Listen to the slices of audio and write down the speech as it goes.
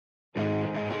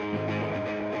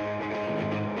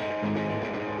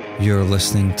You're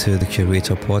listening to the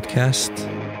Curator Podcast,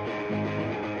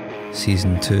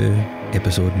 Season 2,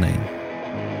 Episode 9.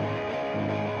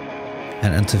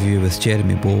 An interview with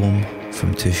Jeremy Bolm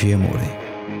from Touche, Amore.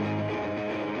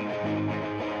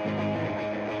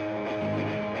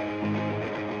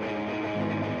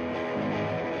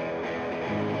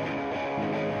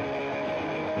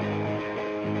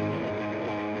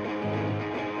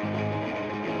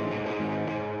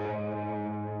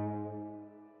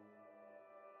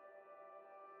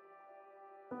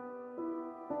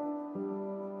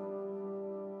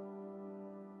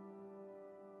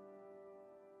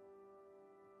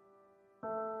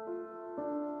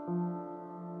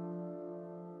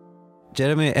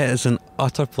 Jeremy, it is an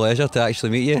utter pleasure to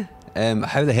actually meet you.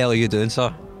 How the hell are you doing,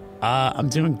 sir? I'm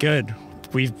doing good.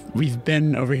 We've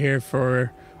been over here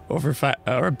for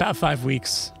about 5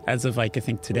 weeks as of I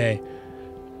think today,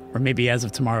 or maybe as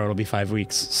of tomorrow it'll be 5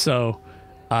 weeks. So,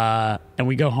 and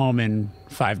we go home in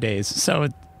 5 days. So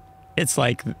it's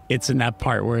like it's in that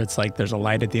part where it's like there's a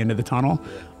light at the end of the tunnel.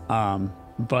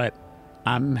 But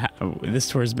this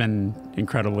tour has been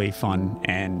incredibly fun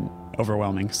and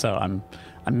overwhelming. So I'm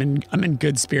in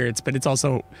good spirits, but it's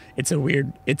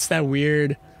that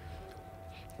weird,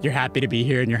 you're happy to be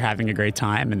here and you're having a great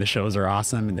time and the shows are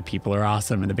awesome and the people are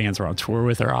awesome and the bands we're on tour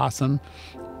with are awesome.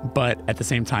 But at the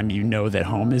same time, you know that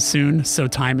home is soon. So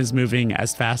time is moving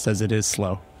as fast as it is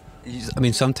slow. I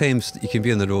mean, sometimes you can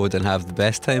be on the road and have the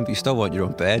best time, but you still want your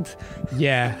own bed.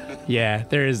 Yeah,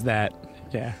 there is that.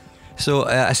 Yeah. So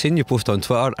I seen you post on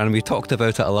Twitter and we talked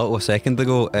about it a little a second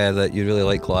ago, that you really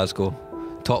like Glasgow.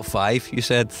 Top 5, you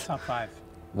said? Top 5.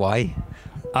 Why?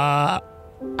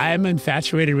 I'm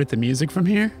infatuated with the music from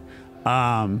here.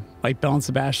 Like Bell and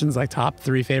Sebastian's like top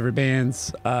 3 favorite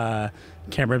bands.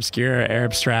 Camera Obscura,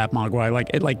 Arab Strap,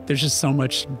 Mogwai. Like there's just so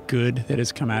much good that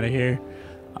has come out of here.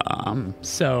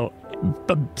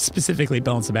 But specifically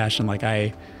Bell and Sebastian, like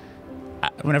I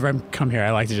whenever I come here,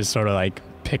 I like to just sort of like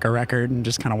pick a record and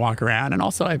just kind of walk around. And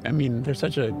also, I mean, there's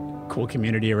such a cool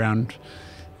community around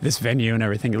this venue and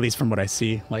everything, at least from what I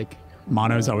see. Like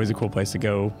Mono is always a cool place to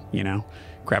go,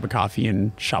 grab a coffee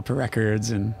and shop for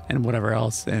records and whatever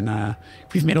else. And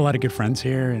we've made a lot of good friends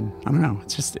here. And I don't know,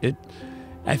 it's just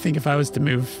I think if I was to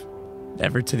move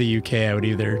ever to the UK, I would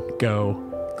either go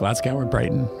Glasgow or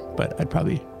Brighton, but I'd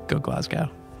probably go Glasgow.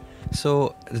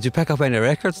 So did you pick up any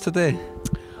records today?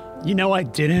 I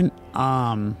didn't.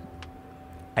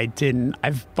 I didn't.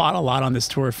 I've bought a lot on this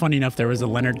tour. Funny enough, there was a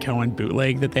Leonard Cohen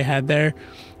bootleg that they had there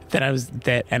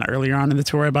and earlier on in the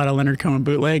tour I bought a Leonard Cohen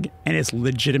bootleg, and it's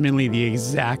legitimately the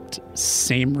exact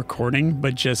same recording,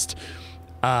 but just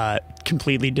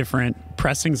completely different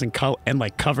pressings and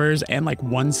like covers, and like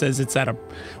one said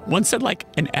like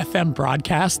an FM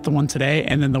broadcast, the one today,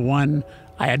 and then the one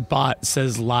I had bought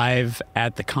says live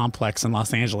at the Complex in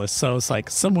Los Angeles. So it's like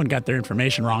someone got their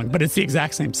information wrong, but it's the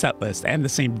exact same set list and the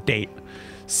same date.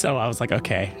 So I was like,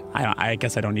 okay, I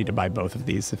guess I don't need to buy both of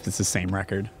these if it's the same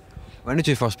record. When did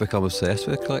you first become obsessed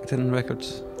with collecting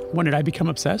records? When did I become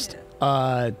obsessed?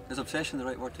 Is obsession the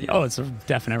right word to use? Oh, it's a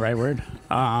definite right word.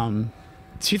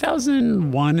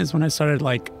 2001 is when I started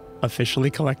like officially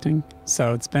collecting.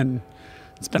 So it's been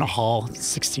a haul,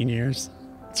 16 years.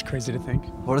 It's crazy to think.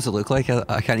 What does it look like?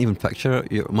 I can't even picture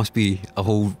it. It must be a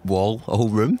whole wall, a whole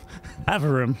room. I have a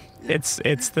room.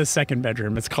 It's the second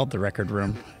bedroom. It's called the record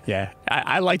room. Yeah.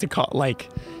 I like to call it like,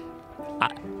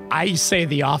 I say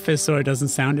the office so it doesn't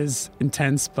sound as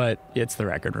intense, but it's the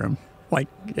record room. Like,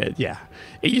 yeah.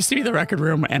 It used to be the record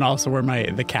room and also where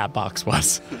the cat box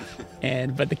was.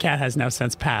 But the cat has now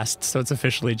since passed, so it's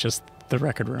officially just the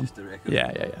record room. Just the record room.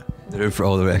 Yeah. The room for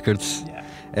all the records.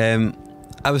 Yeah.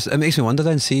 It makes me wonder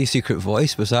then, see Secret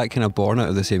Voice, was that kind of born out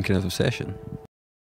of the same kind of obsession?